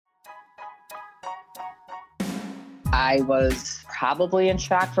I was probably in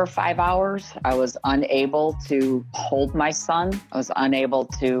shock for 5 hours. I was unable to hold my son. I was unable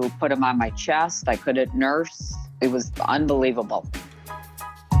to put him on my chest. I couldn't nurse. It was unbelievable.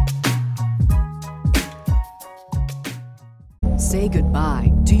 Say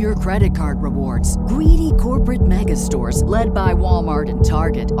goodbye to your credit card rewards. Greedy corporate mega stores, led by Walmart and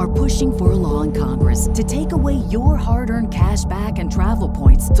Target, are pushing for a law in Congress to take away your hard-earned cash back and travel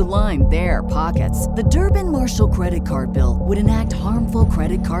points to line their pockets. The Durbin-Marshall credit card bill would enact harmful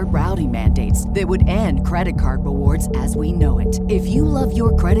credit card routing mandates that would end credit card rewards as we know it. If you love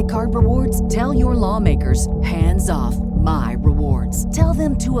your credit card rewards, tell your lawmakers, hands off my rewards. Tell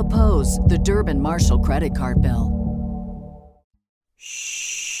them to oppose the Durbin-Marshall credit card bill.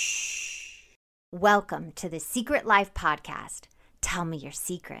 Welcome to the Secret Life Podcast. Tell me your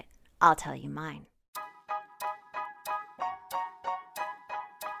secret. I'll tell you mine.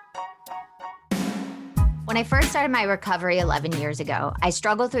 When I first started my recovery 11 years ago, I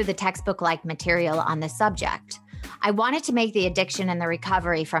struggled through the textbook-like material on this subject. I wanted to make the addiction and the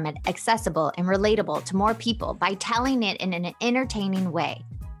recovery from it accessible and relatable to more people by telling it in an entertaining way.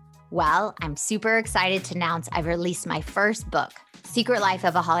 Well, I'm super excited to announce I've released my first book, Secret Life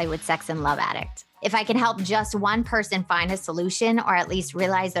of a Hollywood Sex and Love Addict. If I can help just one person find a solution or at least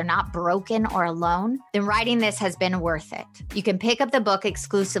realize they're not broken or alone, then writing this has been worth it. You can pick up the book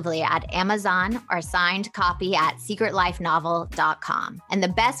exclusively at Amazon or signed copy at secretlifenovel.com. And the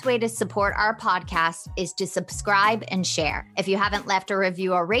best way to support our podcast is to subscribe and share. If you haven't left a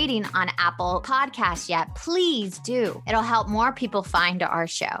review or rating on Apple Podcasts yet, please do. It'll help more people find our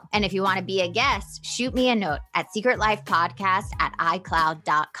show. And if you want to be a guest, shoot me a note at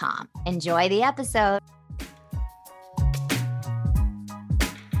secretlifepodcast@icloud.com. Enjoy the episode.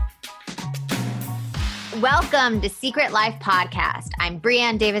 Welcome to Secret Life Podcast. I'm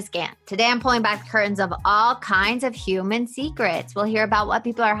Brianne Davis-Gant. Today I'm pulling back the curtains of all kinds of human secrets. We'll hear about what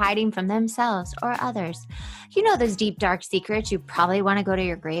people are hiding from themselves or others. You know those deep, dark secrets you probably want to go to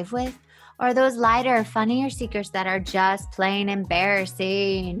your grave with? Or those lighter, funnier secrets that are just plain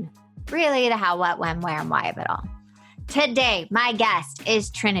embarrassing? Really, the how, what, when, where, and why of it all. Today, my guest is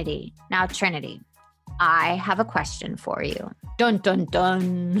Trinity. Now, Trinity, I have a question for you. Dun, dun,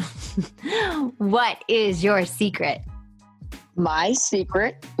 dun. What is your secret? My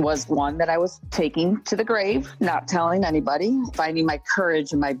secret was one that I was taking to the grave, not telling anybody, finding my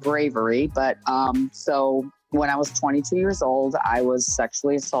courage and my bravery. But so when I was 22 years old, I was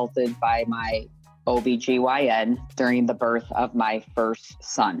sexually assaulted by my OB-GYN during the birth of my first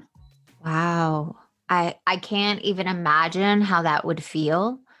son. Wow. I can't even imagine how that would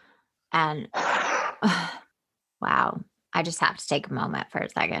feel. And wow, I just have to take a moment for a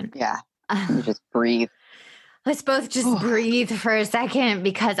second. Yeah, you just breathe. Let's both just breathe for a second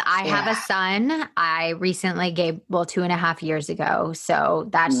because I have a son. I recently gave, 2.5 years ago. So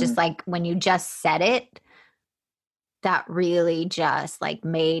that's just like when you just said it, that really just like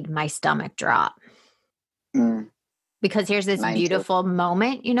made my stomach drop. Because here's this beautiful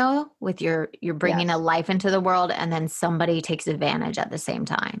moment, you know, with you're bringing a life into the world and then somebody takes advantage at the same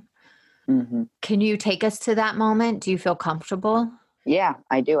time. Mm-hmm. Can you take us to that moment? Do you feel comfortable? Yeah,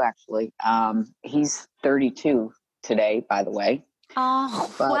 I do actually. He's 32 today, by the way.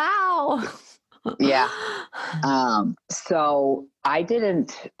 Oh, wow. Yeah. So I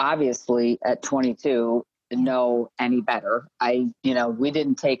didn't obviously at 22 know any better. We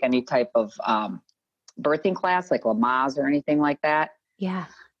didn't take any type of, birthing class like Lamaze or anything like that. Yeah.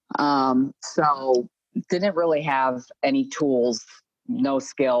 So didn't really have any tools, no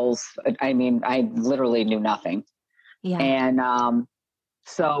skills. I mean, I literally knew nothing. Yeah. And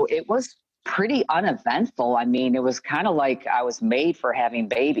so it was pretty uneventful. I mean, it was kind of like I was made for having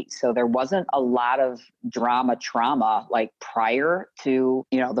babies. So there wasn't a lot of trauma like prior to,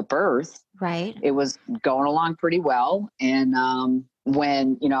 the birth. Right. It was going along pretty well. And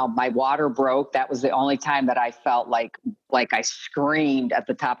when, my water broke, that was the only time that I felt like I screamed at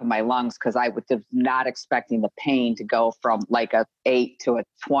the top of my lungs because I was not expecting the pain to go from like a 8 to a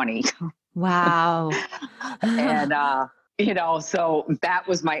 20. Wow. And, so that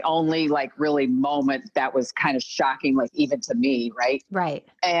was my only like really moment that was kind of shocking, like even to me. Right. Right.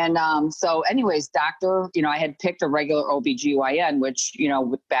 And, so anyways, doctor, I had picked a regular OB-GYN, which,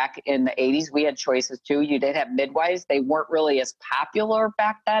 back in the 80s, we had choices too. You did have midwives. They weren't really as popular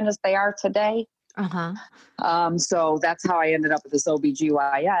back then as they are today. So that's how I ended up with this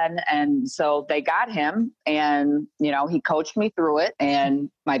OB-GYN. And so they got him and, he coached me through it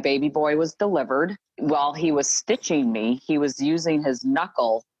and my baby boy was delivered. While he was stitching me, he was using his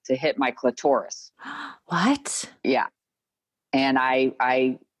knuckle to hit my clitoris. What? Yeah. And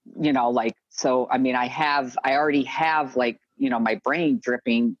I like, so, I mean, I already have like, my brain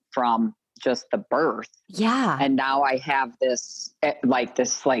dripping from just the birth. Yeah. And now I have this,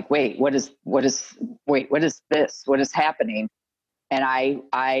 wait, what is this? What is happening? And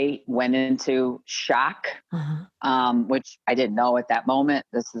I went into shock, which I didn't know at that moment.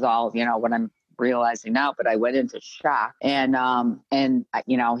 This is all, what I'm realizing now, but I went into shock and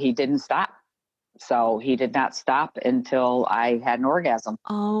he didn't stop. So he did not stop until I had an orgasm.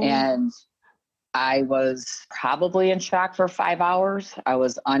 Oh. And I was probably in shock for 5 hours. I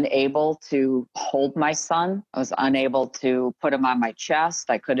was unable to hold my son. I was unable to put him on my chest.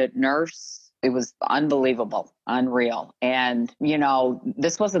 I couldn't nurse. It was unbelievable, unreal. And,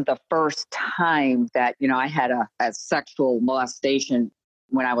 this wasn't the first time that, I had a sexual molestation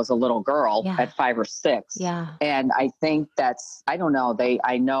when I was a little girl at 5 or 6. Yeah. And I think I don't know.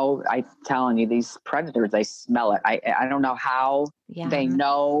 I'm telling you, these predators, they smell it. I don't know how they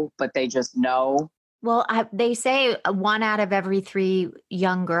know, but they just know. Well, they say 1 out of every 3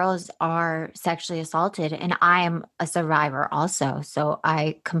 young girls are sexually assaulted, and I am a survivor also. So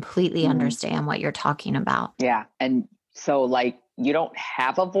I completely understand what you're talking about. Yeah. And so you don't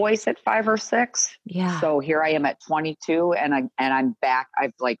have a voice at 5 or 6. Yeah. So here I am at 22 and I'm back.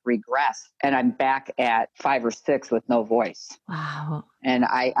 I've regressed and I'm back at 5 or 6 with no voice. Wow. And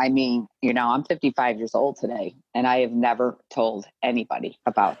I mean, I'm 55 years old today and I have never told anybody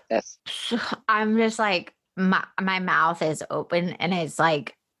about this. I'm just like, my mouth is open and it's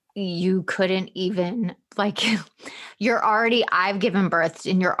like, you couldn't even I've given birth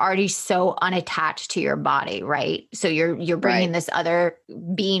and you're already so unattached to your body, right? So you're bringing this other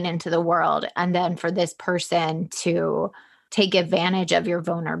being into the world. And then for this person to take advantage of your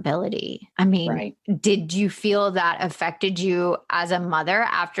vulnerability. I mean, did you feel that affected you as a mother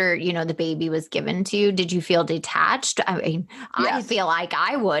after, the baby was given to you? Did you feel detached? I mean, yes. I feel like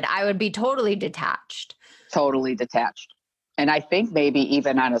I would be totally detached. Totally detached. And I think maybe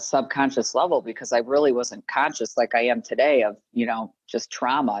even on a subconscious level, because I really wasn't conscious like I am today of, just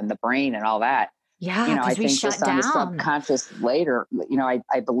trauma in the brain and all that. Yeah, I think just on the subconscious later,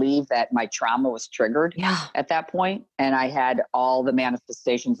 I believe that my trauma was triggered at that point, and I had all the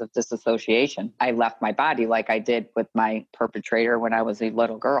manifestations of disassociation. I left my body like I did with my perpetrator when I was a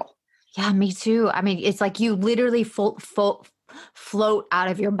little girl. Yeah, me too. I mean, it's like you literally float out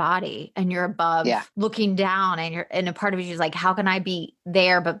of your body and you're above looking down and a part of you is like, how can I be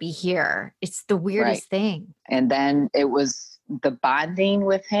there but be here? It's the weirdest thing. And then it was the bonding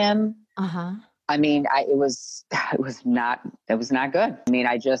with him. I mean, it was not good. I mean,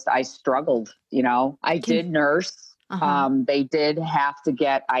 I struggled, I did nurse. They did have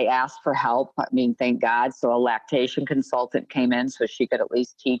to I asked for help. I mean, thank God. So a lactation consultant came in so she could at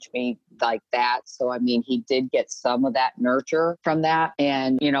least teach me like that. So, I mean, he did get some of that nurture from that.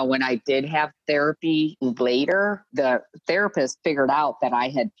 And, when I did have therapy later, the therapist figured out that I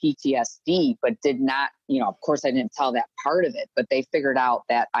had PTSD, but did not, of course I didn't tell that part of it, but they figured out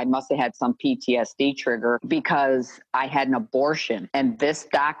that I must have had some PTSD trigger because I had an abortion and this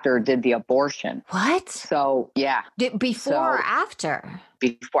doctor did the abortion. What? So, yeah. Before or after?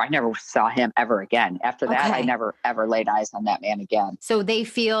 Before. I never saw him ever again. After that, I never, ever laid eyes on that man again. So they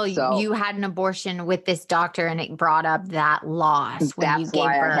feel you had an abortion with this doctor and it brought up that loss when you gave birth.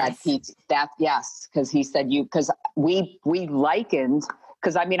 I had yes, because he said because we likened,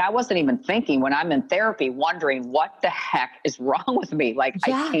 because I mean, I wasn't even thinking when I'm in therapy, wondering what the heck is wrong with me? I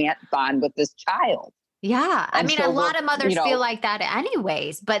can't bond with this child. Yeah. I mean, a lot of mothers feel like that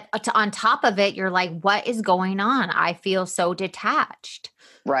anyways, but on top of it, you're like, what is going on? I feel so detached.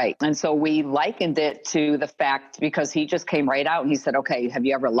 Right. And so we likened it to the fact, because he just came right out and he said, okay, have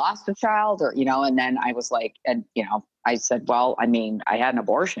you ever lost a child? Or, and then I was like, I said, well, I mean, I had an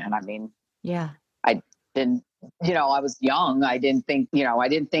abortion. I mean, I didn't, I was young. I didn't think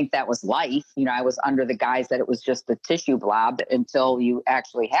that was life. I was under the guise that it was just a tissue blob until you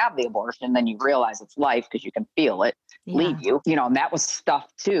actually have the abortion. Then you realize it's life because you can feel it leave you, and that was stuff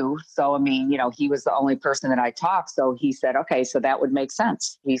too. So, I mean, he was the only person that I talked. So he said, okay, so that would make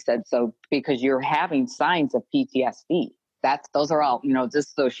sense. He said, so because you're having signs of PTSD, those are all,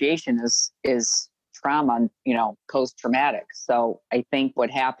 dissociation is trauma, post-traumatic. So I think what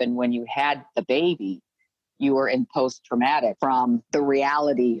happened when you had the baby, you were in post-traumatic from the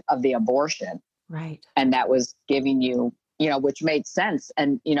reality of the abortion. Right. And that was giving you, which made sense.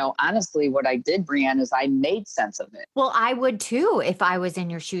 And, honestly, what I did, Brianne, is I made sense of it. Well, I would too, if I was in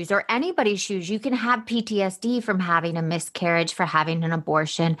your shoes or anybody's shoes. You can have PTSD from having a miscarriage, for having an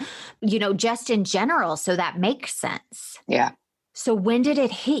abortion, just in general. So that makes sense. Yeah. So when did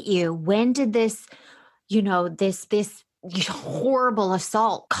it hit you? When did this, this horrible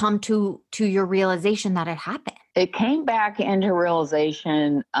assault come to your realization that it happened? It came back into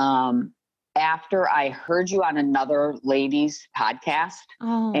realization after I heard you on another lady's podcast.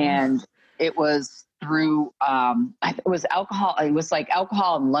 Oh. And it was through, it was alcohol. It was like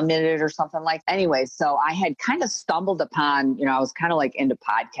Alcohol Unlimited or something like that. Anyway, so I had kind of stumbled upon, I was kind of like into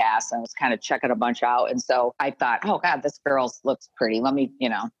podcasts. I was kind of checking a bunch out. And so I thought, oh God, this girl looks pretty. Let me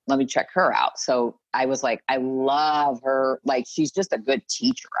check her out. So I was like, I love her. Like, she's just a good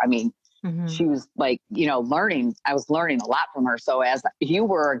teacher. I mean, she was like, learning. I was learning a lot from her. So as you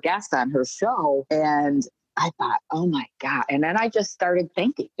were a guest on her show, and I thought, oh my God. And then I just started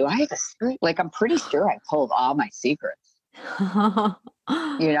thinking, do I have a secret? Like, I'm pretty sure I told all my secrets, because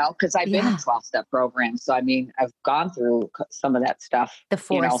I've been in 12-step programs. So, I mean, I've gone through some of that stuff. The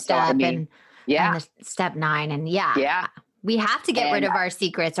 4-step and the step 9. And we have to get rid of our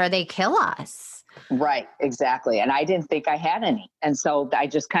secrets or they kill us. Right. Exactly. And I didn't think I had any. And so I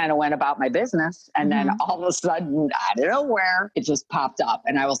just kind of went about my business. And then all of a sudden, I don't know where, it just popped up.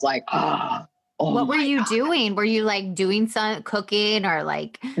 And I was like, oh, what were you doing? Were you like doing some cooking or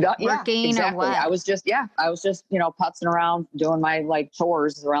like working exactly. or what? I was just, putzing around doing my like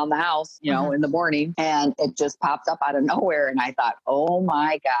chores around the house, in the morning. And it just popped up out of nowhere. And I thought, oh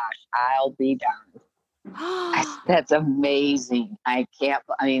my gosh, I'll be darned. That's amazing.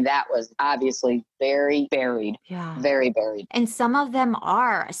 That was obviously very buried. Yeah. Very buried. And some of them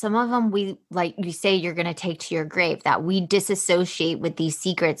we, like you say, you're going to take to your grave, that we disassociate with these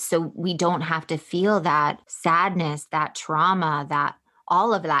secrets so we don't have to feel that sadness, that trauma, that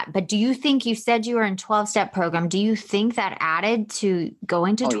all of that. But do you think, you said you were in 12-step program, do you think that added to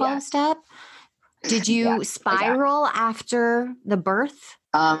going to 12-step? Did you spiral after the birth?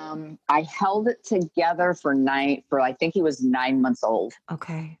 I held it together for I think he was 9 months old.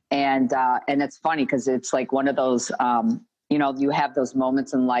 Okay. And it's funny because it's like one of those, you have those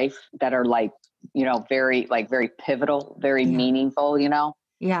moments in life that are like, very pivotal, very meaningful,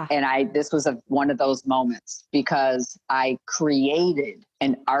 Yeah. And this was one of those moments because I created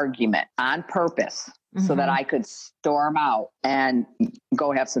an argument on purpose so that I could storm out and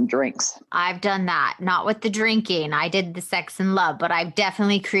go have some drinks. I've done that, not with the drinking. I did the sex and love, but I've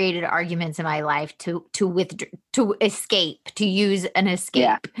definitely created arguments in my life to escape, to use an escape.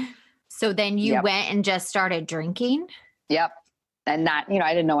 Yeah. So then you went and just started drinking? Yep. And not,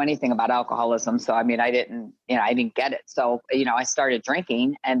 I didn't know anything about alcoholism. So, I didn't get it. So, I started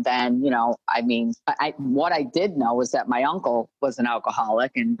drinking and then, what I did know was that my uncle was an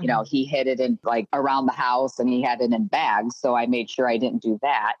alcoholic and, he hid it in like around the house and he had it in bags. So I made sure I didn't do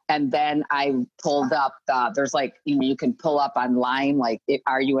that. And then I pulled up, there's like, you can pull up online, like,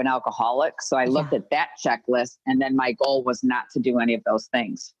 are you an alcoholic? So I looked at that checklist and then my goal was not to do any of those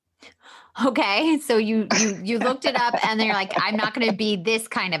things. Okay. So you looked it up and then you're like, I'm not going to be this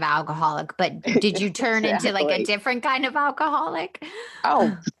kind of alcoholic, but did you turn into like a different kind of alcoholic?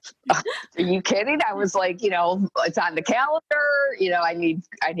 Oh, are you kidding? I was like, it's on the calendar. I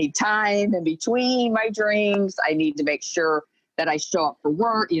need time in between my drinks. I need to make sure that I show up for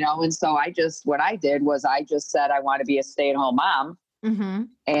work, and so what I did was I just said, I want to be a stay-at-home mom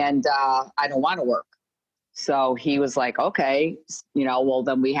and I don't want to work. So he was like, okay, well,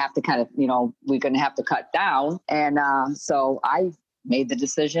 then we have to kind of, we're going to have to cut down. And so I made the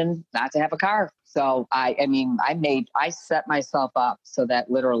decision not to have a car. So I set myself up so that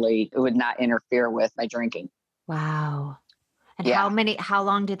literally it would not interfere with my drinking. Wow. And how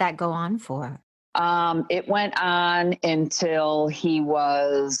long did that go on for? It went on until he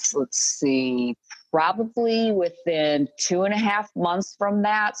was, probably within 2.5 months from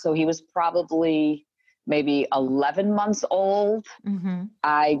that. So he was probably maybe 11 months old.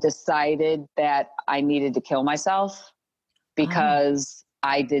 I decided that I needed to kill myself because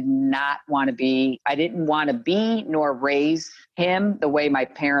I didn't want to be nor raise him the way my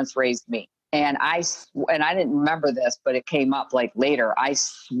parents raised me. And I didn't remember this, but it came up like later. I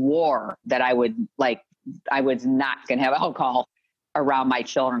swore that I was not going to have alcohol around my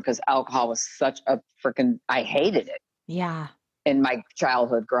children because alcohol was such a I hated it. Yeah. In my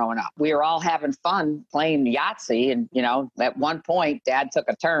childhood growing up, we were all having fun playing Yahtzee. And, at one point Dad took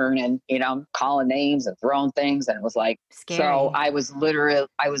a turn and, calling names and throwing things. And it was like, scary. So I was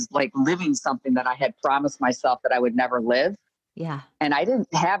like living something that I had promised myself that I would never live. Yeah. And I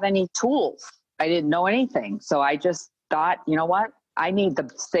didn't have any tools. I didn't know anything. So I just thought, you know what? I need the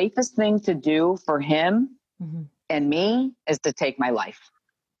safest thing to do for him and me is to take my life.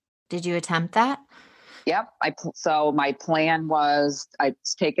 Did you attempt that? Yep. So my plan was I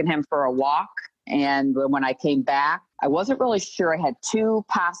was taking him for a walk And when I came back, I wasn't really sure. I had two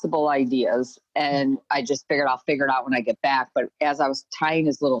possible ideas, and I just figured I'll figure it out when I get back. But as I was tying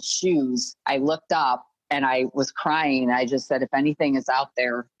his little shoes, I looked up and I was crying. I just said, if anything is out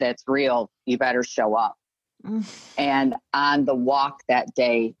there that's real, you better show up. And on the walk that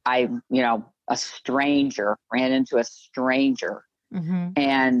day, a stranger ran into a stranger.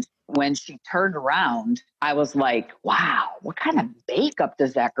 And when she turned around, I was like, wow, what kind of makeup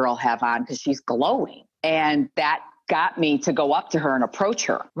does that girl have on? Because she's glowing. And that got me to go up to her and approach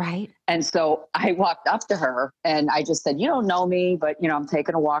her. Right. And so I walked up to her and I just said, you don't know me, but, I'm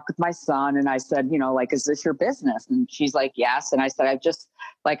taking a walk with my son. And I said, is this your business? And she's like, yes. And I said,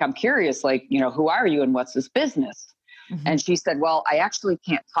 I'm curious, who are you and what's this business? And she said, well, I actually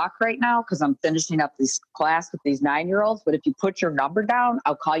can't talk right now because I'm finishing up this class with these 9-year-olds. But if you put your number down,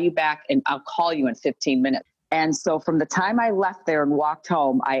 I'll call you back and I'll call you in 15 minutes. And so from the time I left there and walked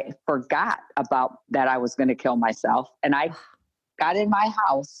home, I forgot about that I was going to kill myself. And I got in my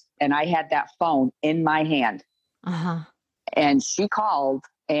house and I had that phone in my hand. And she called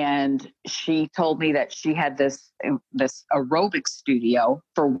and she told me that she had this aerobic studio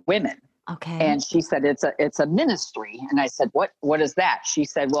for women. Okay. And she said, it's a ministry. And I said, what is that? She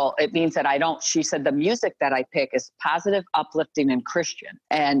said, well, it means that she said, the music that I pick is positive, uplifting, and Christian.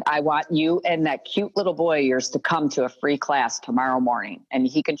 And I want you and that cute little boy of yours to come to a free class tomorrow morning. And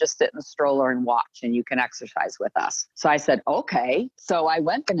he can just sit in the stroller and watch and you can exercise with us. So I said, okay. So I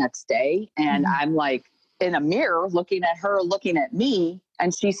went the next day and I'm like in a mirror looking at her, looking at me,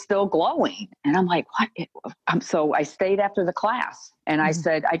 and she's still glowing. And I'm like, what? So I stayed after the class and I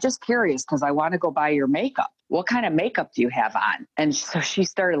said, I'm just curious because I want to go buy your makeup. What kind of makeup do you have on? And so she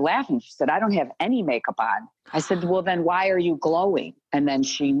started laughing. She said, I don't have any makeup on. I said, well, then why are you glowing? And then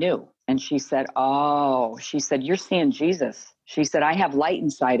she knew. And she said, you're seeing Jesus. She said, I have light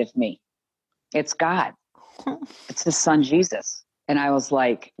inside of me. It's God. It's his son, Jesus. And I was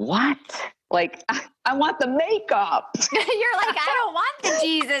like, what? Like, I want the makeup. You're like, I don't want the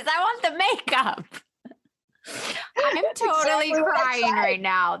Jesus. I want the makeup. I'm totally crying right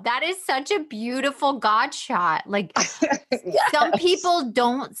now. That is such a beautiful God shot. Like some people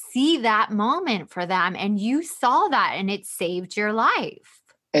don't see that moment for them. And you saw that and it saved your life.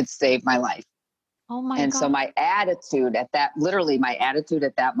 It saved my life. Oh my God. And so my attitude at that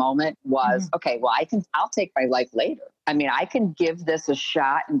moment was, okay, well, I'll take my life later. I mean, I can give this a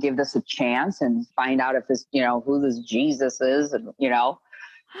shot and give this a chance and find out if this, who this Jesus is and,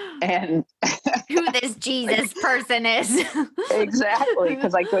 and who this Jesus person is. Exactly.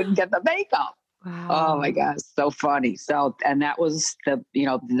 Because I couldn't get the makeup. Wow. Oh my gosh. So funny. So, and that was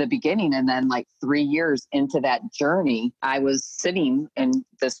the beginning. And then like 3 years into that journey, I was sitting in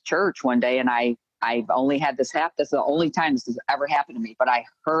this church one day and I've only had this happen. This is the only time this has ever happened to me. But I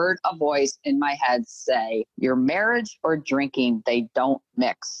heard a voice in my head say, your marriage or drinking, they don't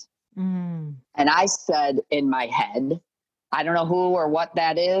mix. And I said in my head, I don't know who or what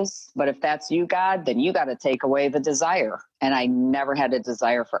that is, but if that's you, God, then you got to take away the desire. And I never had a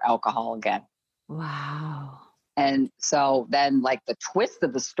desire for alcohol again. Wow. And so then like the twist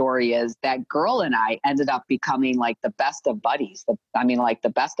of the story is that girl and I ended up becoming like the best of buddies. Like the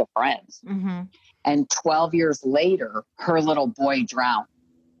best of friends. And 12 years later, her little boy drowned.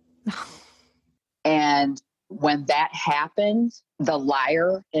 And when that happened, the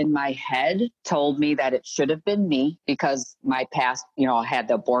liar in my head told me that it should have been me because my past, I had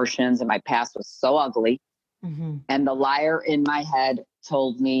the abortions and my past was so ugly. And the liar in my head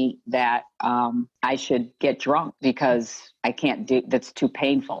told me that I should get drunk because I can't that's too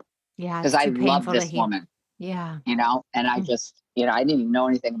painful. Yeah. Because I love this woman. Yeah. And I just, I didn't even know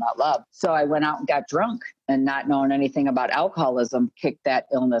anything about love. So I went out and got drunk and not knowing anything about alcoholism, kicked that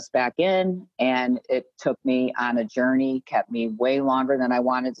illness back in. And it took me on a journey, kept me way longer than I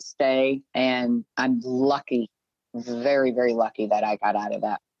wanted to stay. And I'm lucky, very, very lucky that I got out of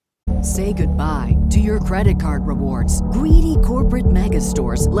that. Say goodbye to your credit card rewards. Greedy corporate mega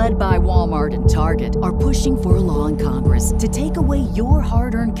stores, led by Walmart and Target, are pushing for a law in Congress to take away your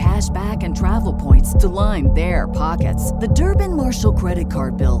hard-earned cash back and travel points to line their pockets. The Durbin-Marshall credit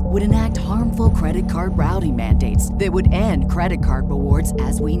card bill would enact harmful credit card routing mandates that would end credit card rewards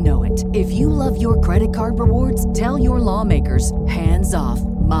as we know it. If you love your credit card rewards, tell your lawmakers, hands off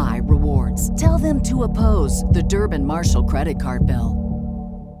my rewards. Tell them to oppose the Durbin-Marshall credit card bill.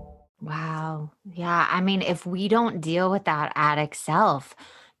 Wow. Yeah. I mean, if we don't deal with that addict self,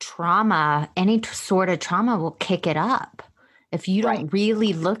 trauma, any sort of trauma will kick it up if you don't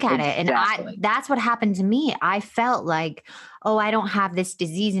really look at it. And that's what happened to me. I felt like oh, I don't have this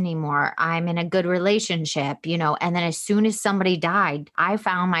disease anymore. I'm in a good relationship, and then as soon as somebody died, I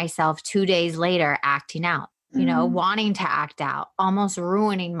found myself 2 days later acting out, wanting to act out, almost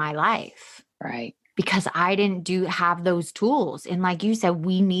ruining my life. Right. Because I didn't have those tools. And like you said,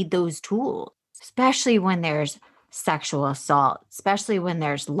 we need those tools, especially when there's sexual assault, especially when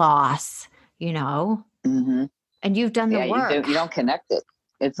there's loss, Mm-hmm. and you've done the work. You don't connect it.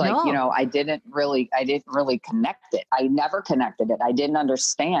 It's like, No. I didn't really connect it. I never connected it. I didn't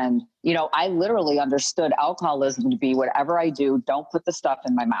understand, I literally understood alcoholism to be whatever I do, don't put the stuff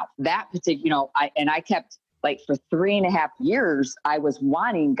in my mouth. That particular, I kept like for 3.5 years, I was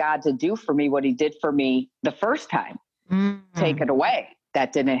wanting God to do for me what he did for me the first time, take it away.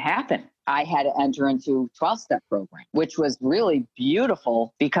 That didn't happen. I had to enter into 12-step program, which was really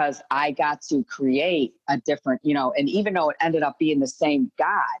beautiful because I got to create a different, and even though it ended up being the same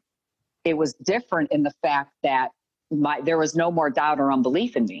God, it was different in the fact that there was no more doubt or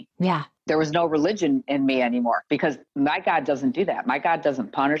unbelief in me. Yeah. There was no religion in me anymore because my God doesn't do that. My God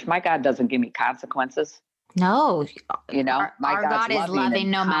doesn't punish. My God doesn't give me consequences. No, our God is loving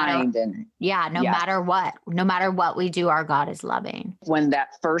no matter. No matter what we do, our God is loving. When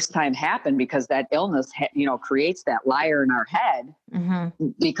that first time happened, because that illness, creates that liar in our head,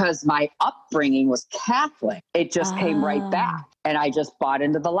 because my upbringing was Catholic, it just came right back. And I just bought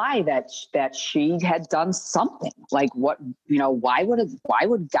into the lie that she had done something. Like what, why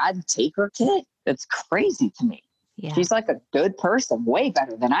would God take her kid? It's crazy to me. Yeah. She's like a good person, way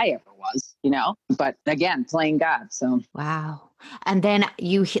better than I ever was, but again, playing God. So, wow. And then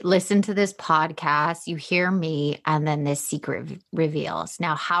you listen to this podcast, you hear me, and then this secret reveals.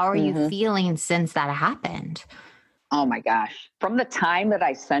 Now, how are you feeling since that happened? Oh my gosh. From the time that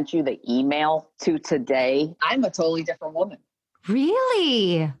I sent you the email to today, I'm a totally different woman.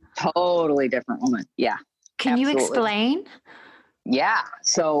 Really? Totally different woman. Yeah. Can you explain? Yeah.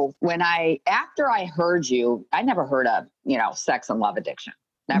 So after I heard you, I never heard of, sex and love addiction.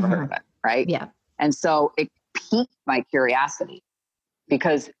 Never heard of it. Right. Yeah. And so it piqued my curiosity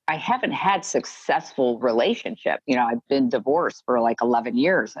because I haven't had successful relationship. I've been divorced for like 11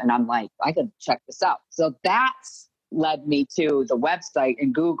 years and I'm like, I could check this out. So that's led me to the website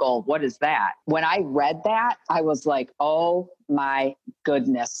and Google, what is that? When I read that, I was like, oh my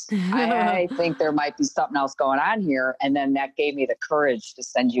goodness, I think there might be something else going on here. And then that gave me the courage to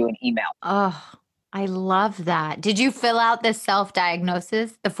send you an email. Oh, I love that. Did you fill out the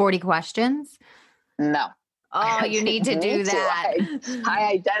self-diagnosis, the 40 questions? No. Oh, you need to do that. I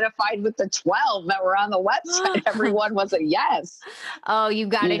identified with the 12 that were on the website. Everyone was a yes. Oh, you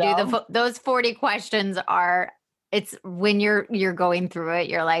got to do those 40 questions it's when you're going through it,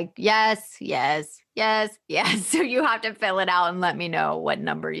 you're like, yes, yes, yes, yes. So you have to fill it out and let me know what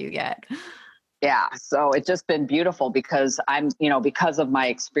number you get. Yeah. So it's just been beautiful because because of my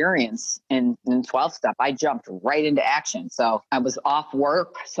experience in 12-step, I jumped right into action. So I was off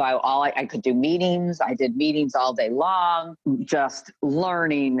work. So I could do meetings. I did meetings all day long, just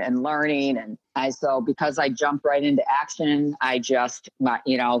learning. And because I jumped right into action, I just,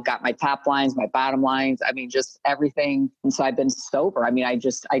 got my top lines, my bottom lines. I mean, just everything. And so I've been sober. I mean, I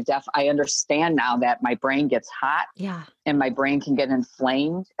understand now that my brain gets hot. Yeah. And my brain can get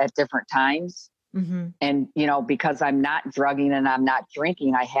inflamed at different times. Mm-hmm. And, because I'm not drugging and I'm not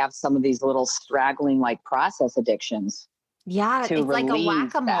drinking, I have some of these little straggling like process addictions. Yeah. It's like a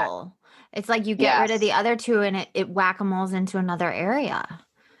whack-a-mole. It's like you get rid of the other two and it whack-a-moles into another area.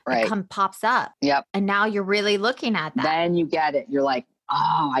 Right. It pops up. Yep. And now you're really looking at that. Then you get it. You're like,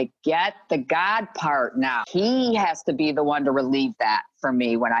 oh, I get the God part now. He has to be the one to relieve that for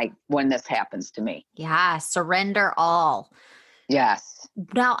me when this happens to me. Yeah. Surrender all. Yes.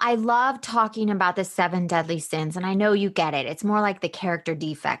 Now, I love talking about the 7 deadly sins, and I know you get it. It's more like the character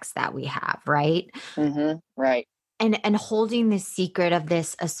defects that we have, right? Mm-hmm. Right. And holding the secret of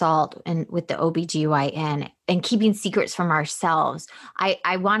this assault and with the OB-GYN and keeping secrets from ourselves.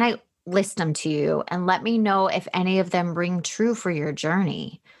 I want to list them to you and let me know if any of them ring true for your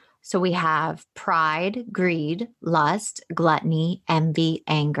journey. So we have pride, greed, lust, gluttony, envy,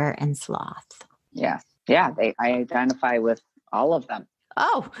 anger, and sloth. Yeah. Yeah. I identify with all of them.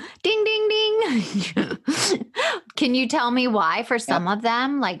 Oh, ding, ding, ding. Can you tell me why for some of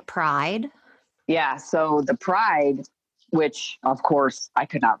them, like pride? Yeah. So the pride, which of course I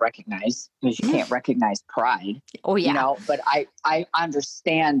could not recognize because you can't recognize pride. Oh yeah. But I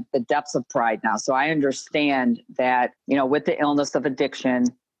understand the depths of pride now. So I understand that, with the illness of addiction,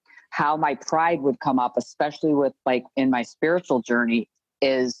 how my pride would come up, especially with like in my spiritual journey,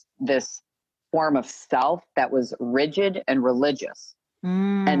 is this form of self that was rigid and religious.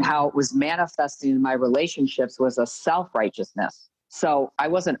 And how it was manifesting in my relationships was a self-righteousness. So I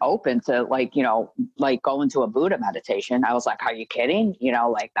wasn't open to like go into a Buddha meditation. I was like, are you kidding?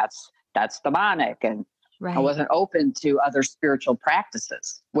 Like that's demonic. And Right. I wasn't open to other spiritual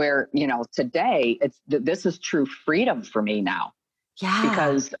practices where, today this is true freedom for me now. Yeah.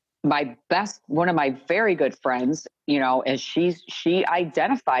 Because one of my very good friends, as she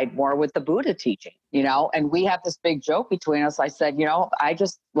identified more with the Buddha teaching, and we have this big joke between us. I said, I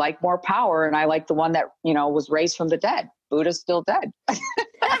just like more power, and I like the one that, was raised from the dead. Buddha's still dead.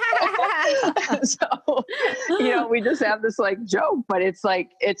 So, we just have this like joke, but it's like,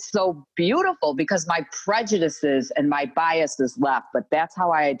 it's so beautiful because my prejudices and my biases left, but that's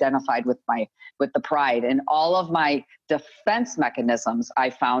how I identified with the pride, and all of my defense mechanisms I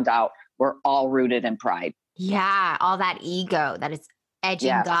found out were all rooted in pride. Yeah. All that ego that is edging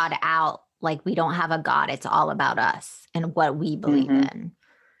Yes. God out. Like we don't have a God. It's all about us and what we believe in.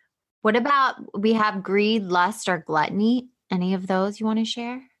 What about, we have greed, lust, or gluttony? Any of those you want to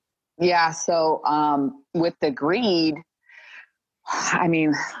share? Yeah. So, with the greed, I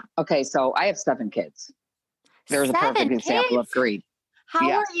mean, okay, so I have 7 kids. There's a perfect example of greed. How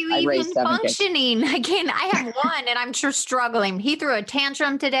Yes, are you I even raised 7 kids. functioning? I have one and I'm sure struggling. He threw a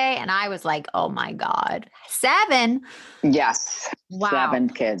tantrum today and I was like, oh my God, 7? Yes. Wow. 7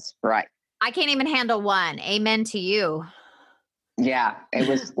 kids. Right. I can't even handle one. Amen to you. Yeah, it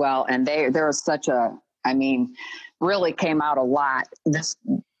was, well, and there was such really came out a lot. This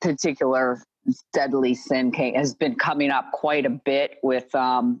particular deadly sin has been coming up quite a bit with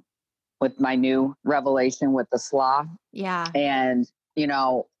my new revelation with the sloth. Yeah. And,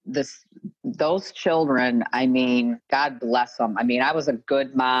 those children, God bless them. I was a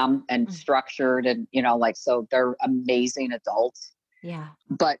good mom and structured and, so they're amazing adults. Yeah.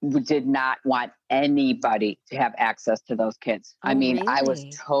 But we did not want anybody to have access to those kids. Oh, I was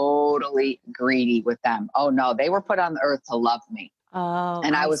really? totally greedy with them. Oh no, they were put on the earth to love me. Oh,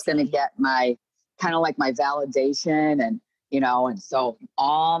 And I was going to get my kind of like my validation and, and so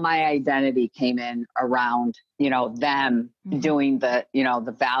all my identity came in around, them doing the,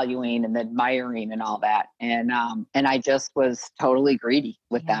 the valuing and the admiring and all that. And I just was totally greedy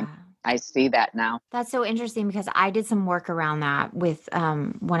with them. I see that now. That's so interesting because I did some work around that with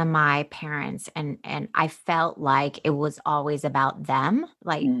one of my parents and I felt like it was always about them,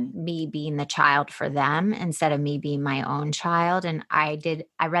 like me being the child for them instead of me being my own child. And I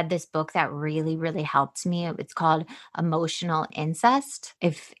read this book that really, really helped me. It's called Emotional Incest.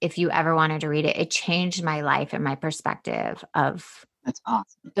 If you ever wanted to read it, it changed my life and my perspective of That's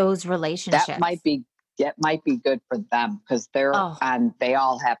awesome. Those relationships. That might be good for them because they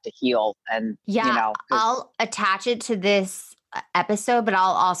all have to heal. And I'll attach it to this episode, but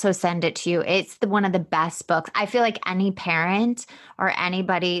I'll also send it to you. It's one of the best books. I feel like any parent or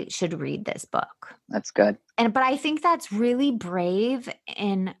anybody should read this book. That's good. But I think that's really brave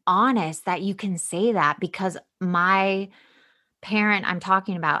and honest that you can say that because my parent I'm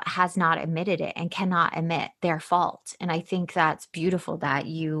talking about has not admitted it and cannot admit their fault. And I think that's beautiful that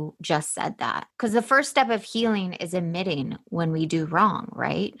you just said that because the first step of healing is admitting when we do wrong,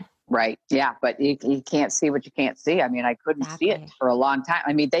 right? Right. Yeah. But you can't see what you can't see. I couldn't see it for a long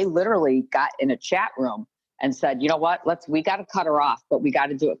time. They literally got in a chat room and said, you know what, we got to cut her off, but we got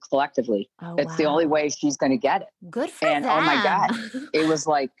to do it collectively. It's the only way she's going to get it. Good for them. Oh my God, it was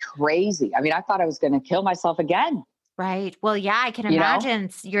like crazy. I thought I was going to kill myself again. Right. Well, yeah, I can imagine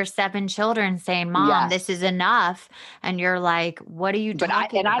your 7 children saying, Mom, this is enough. And you're like, what are you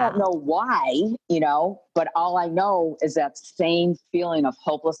talking about? I don't know why, but all I know is that same feeling of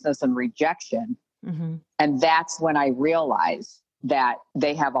hopelessness and rejection. Mm-hmm. And that's when I realized that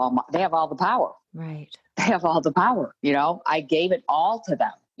they have all the power. Right. They have all the power. I gave it all to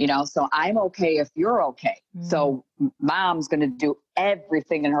them. So I'm okay if you're okay. So mom's going to do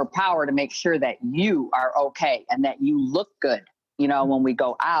everything in her power to make sure that you are okay and that you look good, when we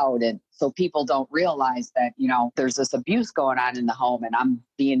go out. And so people don't realize that, there's this abuse going on in the home and I'm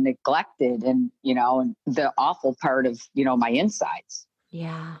being neglected and, and the awful part of, my insides.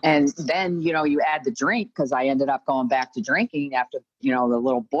 Yeah. And then, you add the drink because I ended up going back to drinking after, the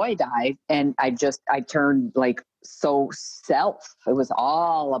little boy died. And I turned like so self. It was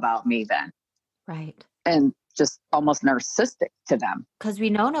all about me then. Right. And just almost narcissistic to them. Because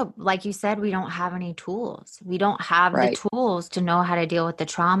we know, like you said, we don't have any tools. We don't have the tools to know how to deal with the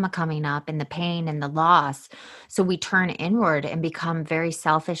trauma coming up and the pain and the loss. So we turn inward and become very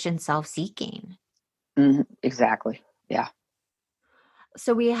selfish and self-seeking. Mm-hmm. Exactly. Yeah.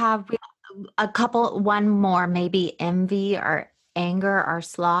 So we have one more, maybe envy or anger or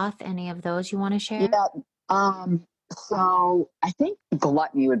sloth. Any of those you want to share? Yeah. So I think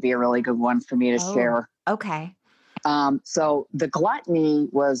gluttony would be a really good one for me to share. Okay. So the gluttony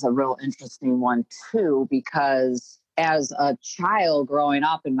was a real interesting one too, because as a child growing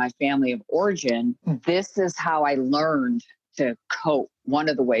up in my family of origin, this is how I learned to cope. One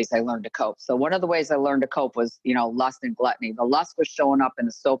of the ways I learned to cope. So one of the ways I learned to cope was, lust and gluttony. The lust was showing up in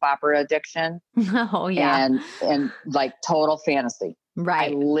the soap opera addiction. Oh yeah. And like total fantasy.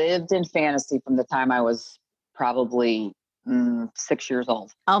 Right. I lived in fantasy from the time I was probably 6 years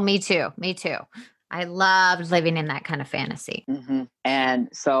old. Oh, me too. Me too. I loved living in that kind of fantasy. Mm-hmm. And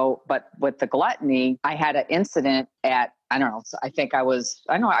so, but with the gluttony, I had an incident at, I don't know,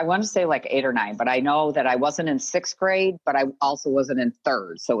 I want to say like 8 or 9, but I know that I wasn't in 6th grade, but I also wasn't in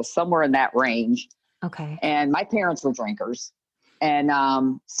 3rd. So it was somewhere in that range. Okay. And my parents were drinkers and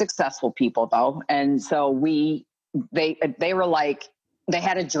successful people though. And so they were like, they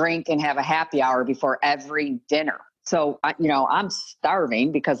had a drink and have a happy hour before every dinner. So, I'm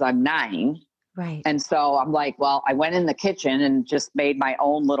starving because I'm 9. Right. And so I'm like, well, I went in the kitchen and just made my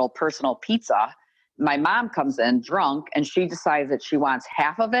own little personal pizza. My mom comes in drunk and she decides that she wants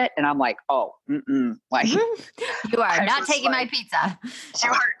half of it. And I'm like, oh, like you are not taking my pizza.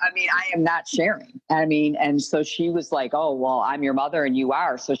 Sure. I am not sharing. And so she was like, oh, well, I'm your mother and you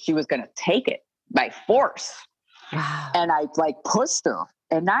are. So she was going to take it by force. Wow. And I like pushed her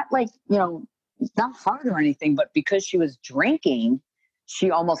and not like, not hard or anything, but because she was drinking,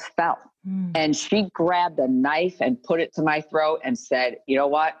 she almost fell. And she grabbed a knife and put it to my throat and said, you know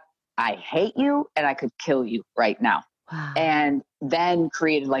what? I hate you and I could kill you right now. Wow. And then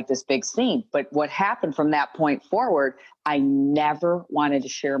created like this big scene. But what happened from that point forward, I never wanted to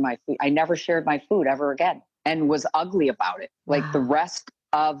share my food. I never shared my food ever again and was ugly about it. Like the rest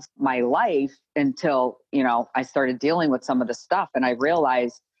of my life until, I started dealing with some of the stuff and I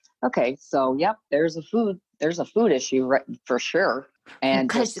realized, okay, so yep, there's a food issue right, for sure. And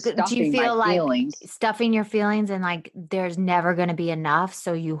do you feel like stuffing your feelings and like there's never going to be enough?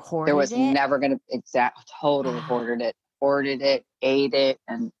 So you hoarded it? There was never going to totally hoarded it, ate it.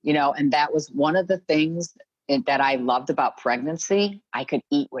 And, and that was one of the things that I loved about pregnancy. I could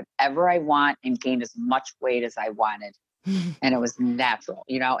eat whatever I want and gain as much weight as I wanted. And it was natural,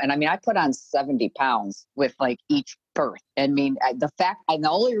 and I put on 70 pounds with like each birth. The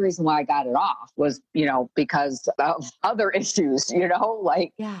only reason why I got it off was, because of other issues, I'm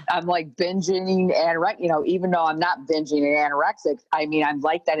like binging and, even though I'm not binging and anorexic, I'm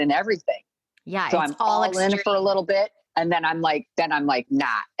like that in everything. Yeah. So I'm all in for a little bit. And then I'm like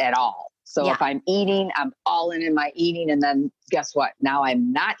not at all. So if I'm eating, I'm all in my eating. And then guess what? Now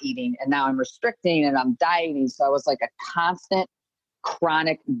I'm not eating and now I'm restricting and I'm dieting. So I was like a constant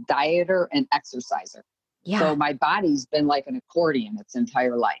chronic dieter and exerciser. Yeah. So my body's been like an accordion its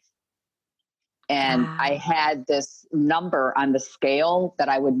entire life. And I had this number on the scale that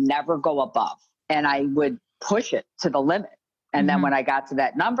I would never go above and I would push it to the limit. And then when I got to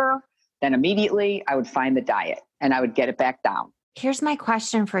that number, then immediately I would find the diet and I would get it back down. Here's my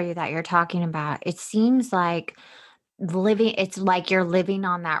question for you that you're talking about. It seems like it's like you're living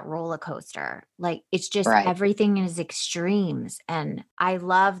on that roller coaster. Like it's just everything is extremes. And I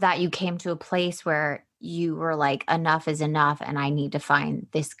love that you came to a place where you were like, enough is enough. And I need to find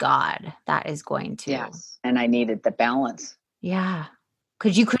this God that is going to. Yes. And I needed the balance. Yeah.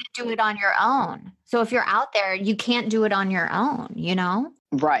 Because you couldn't do it on your own. So if you're out there, you can't do it on your own,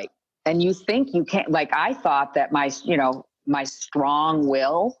 Right. And you think you can't, like I thought that my strong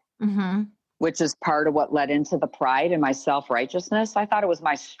will, which is part of what led into the pride and my self-righteousness. I thought it was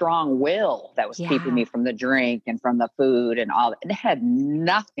my strong will that was keeping me from the drink and from the food and all that. It had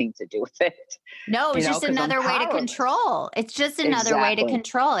nothing to do with it. No, it's just another way to control. It's just another way to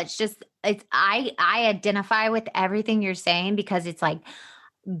control. I identify with everything you're saying because it's like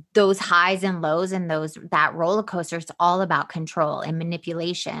those highs and lows and that roller coaster, it's all about control and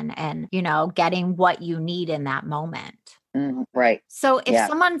manipulation and, getting what you need in that moment. Right. So if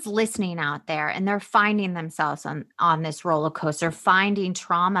someone's listening out there and they're finding themselves on this roller coaster, finding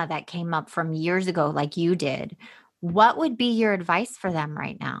trauma that came up from years ago, like you did, what would be your advice for them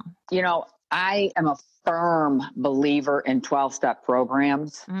right now? I am a firm believer in 12-step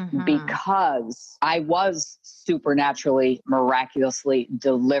programs because I was supernaturally, miraculously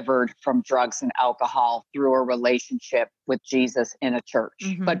delivered from drugs and alcohol through a relationship with Jesus in a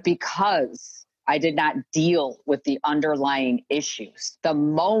church. But because I did not deal with the underlying issues, the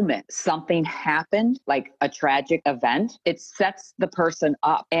moment something happened, like a tragic event, it sets the person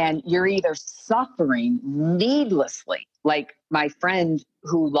up and you're either suffering needlessly, like my friend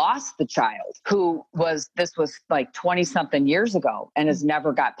who lost the child, this was like 20 something years ago and has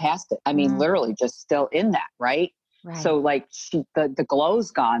never got past it. Literally just still in that, right? Right. So like the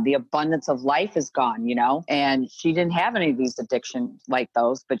glow's gone, the abundance of life is gone, and she didn't have any of these addictions like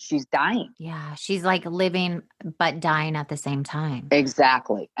those, but she's dying. Yeah. She's like living, but dying at the same time.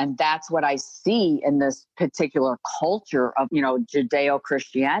 Exactly. And that's what I see in this particular culture of,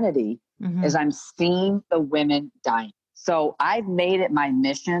 Judeo-Christianity is I'm seeing the women dying. So I've made it my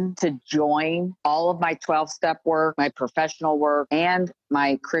mission to join all of my 12-step work, my professional work, and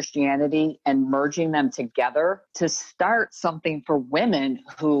my Christianity and merging them together to start something for women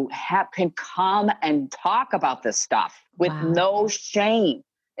who can come and talk about this stuff with no shame.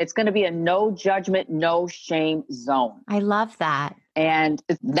 It's going to be a no judgment, no shame zone. I love that. And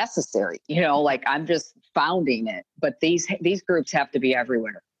it's necessary, I'm just founding it. But these groups have to be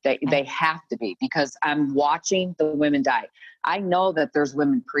everywhere. They have to be, because I'm watching the women die. I know that there's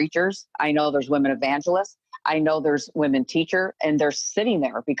women preachers. I know there's women evangelists. I know there's women teacher, and they're sitting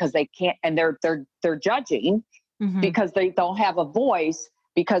there because they can't, and they're judging because they don't have a voice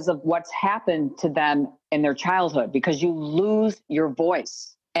because of what's happened to them in their childhood, because you lose your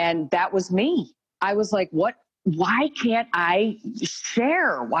voice. And that was me. I was like, what? Why can't I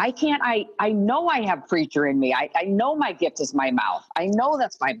share? Why can't I know I have preacher in me. I know my gift is my mouth. I know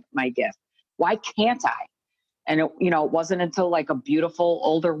that's my gift. Why can't I? And it wasn't until like a beautiful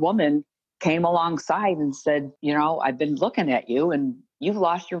older woman came alongside and said, I've been looking at you and you've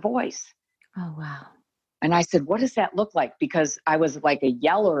lost your voice. Oh, wow. And I said, what does that look like? Because I was like a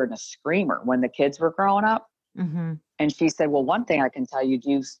yeller and a screamer when the kids were growing up. Mm-hmm. And she said, well, one thing I can tell you,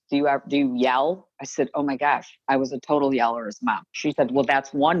 do you yell? I said, oh my gosh, I was a total yeller as mom. She said, well,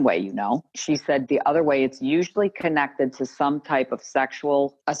 that's one way, She said, the other way, it's usually connected to some type of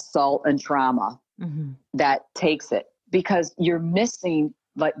sexual assault and trauma that takes it, because you're missing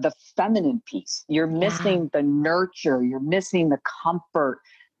like the feminine piece. You're missing the nurture. You're missing the comfort.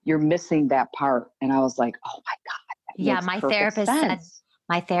 You're missing that part. And I was like, oh my God. Yeah. My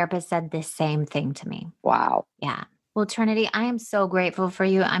therapist said the same thing to me. Wow. Yeah. Well, Trinity, I am so grateful for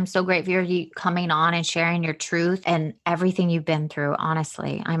you. I'm so grateful for you coming on and sharing your truth and everything you've been through.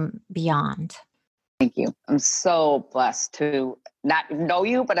 Honestly, I'm beyond. Thank you. I'm so blessed to not know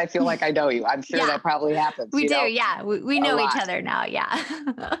you, but I feel like I know you. I'm sure that probably happens. We do. Yeah. We know each other now. Yeah.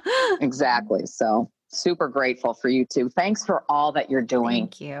 Exactly. So super grateful for you too. Thanks for all that you're doing.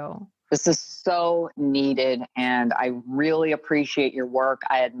 Thank you. This is so needed, and I really appreciate your work.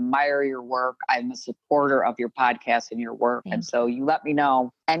 I admire your work. I'm a supporter of your podcast and your work. And so you let me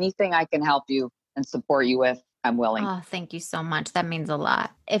know anything I can help you and support you with, I'm willing. Oh, thank you so much. That means a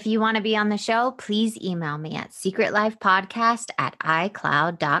lot. If you want to be on the show, please email me at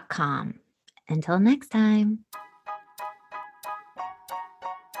secretlifepodcast@icloud.com. Until next time.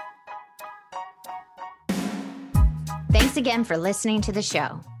 Thanks again for listening to the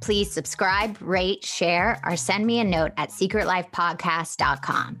show. Please subscribe, rate, share, or send me a note at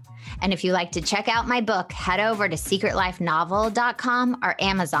secretlifepodcast.com. And if you like to check out my book, head over to secretlifenovel.com or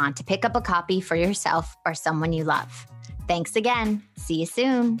Amazon to pick up a copy for yourself or someone you love. Thanks again. See you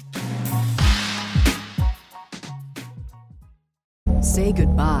soon. Say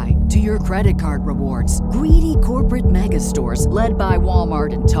goodbye to your credit card rewards. Greedy corporate mega stores, led by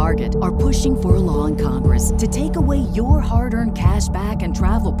Walmart and Target, are pushing for a law in Congress to take away your hard-earned cash back and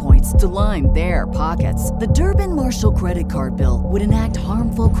travel points to line their pockets. The Durbin-Marshall credit card bill would enact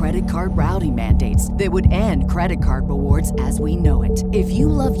harmful credit card routing mandates that would end credit card rewards as we know it. If you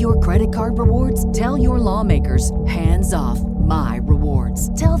love your credit card rewards, tell your lawmakers, hands off my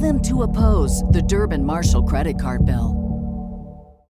rewards. Tell them to oppose the Durbin-Marshall credit card bill.